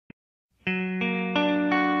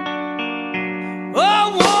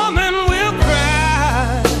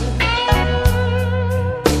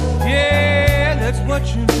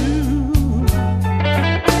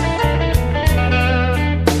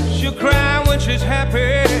she's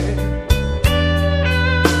happy,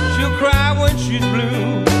 she'll cry when she's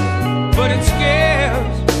blue. But it scares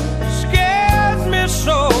me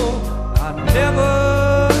so. I've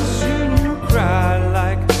never seen you cry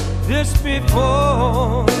like this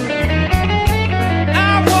before.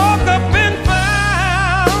 I woke up and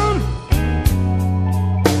found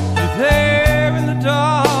you there in the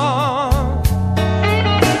dark.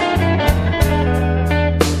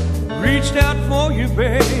 Reached out for you,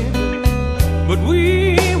 babe, but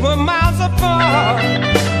we were miles apart.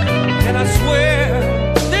 And I swear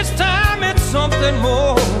this time it's something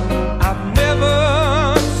more. I've never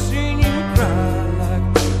seen you cry like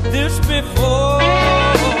this before.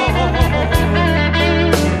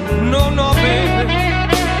 No, no, baby.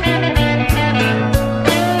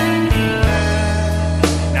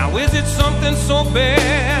 Now is it something so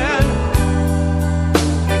bad,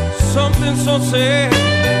 something so sad,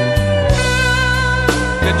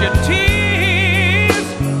 that your tears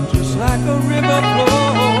just like a river flow?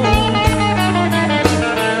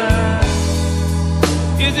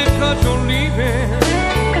 Is it 'cause you're leaving?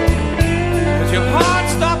 'Cause your heart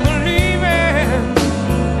stopped believing?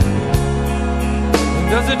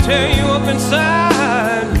 Does it tear you up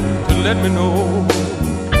inside to let me know?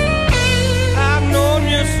 I've known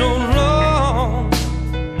you so long,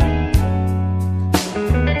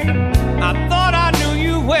 I thought I knew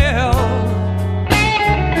you well.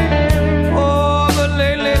 Oh, but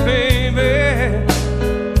lately, baby,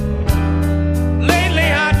 lately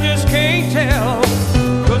I just can't tell.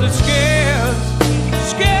 It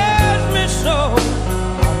scares me so.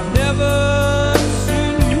 I've never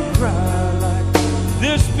seen you cry like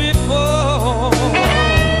this before.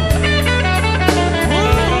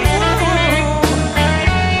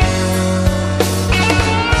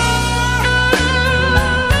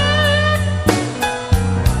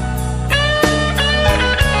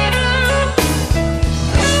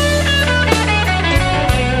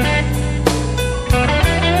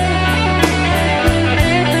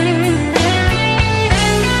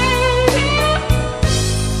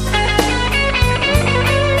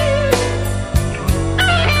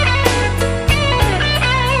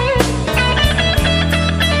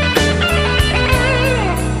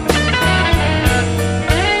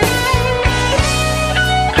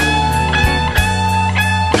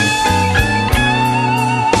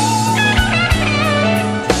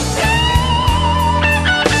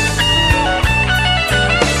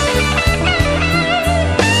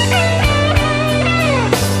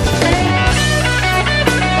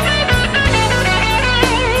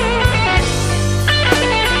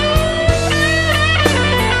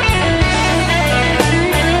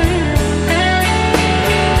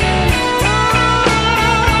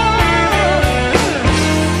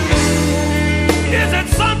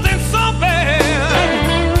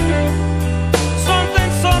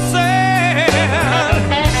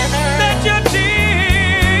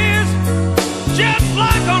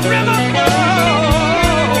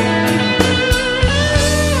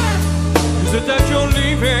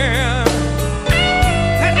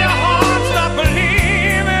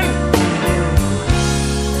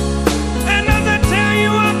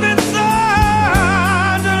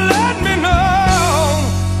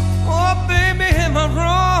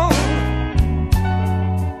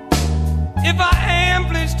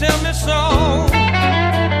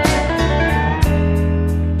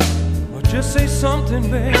 Say something,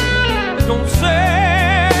 babe. Don't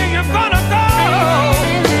say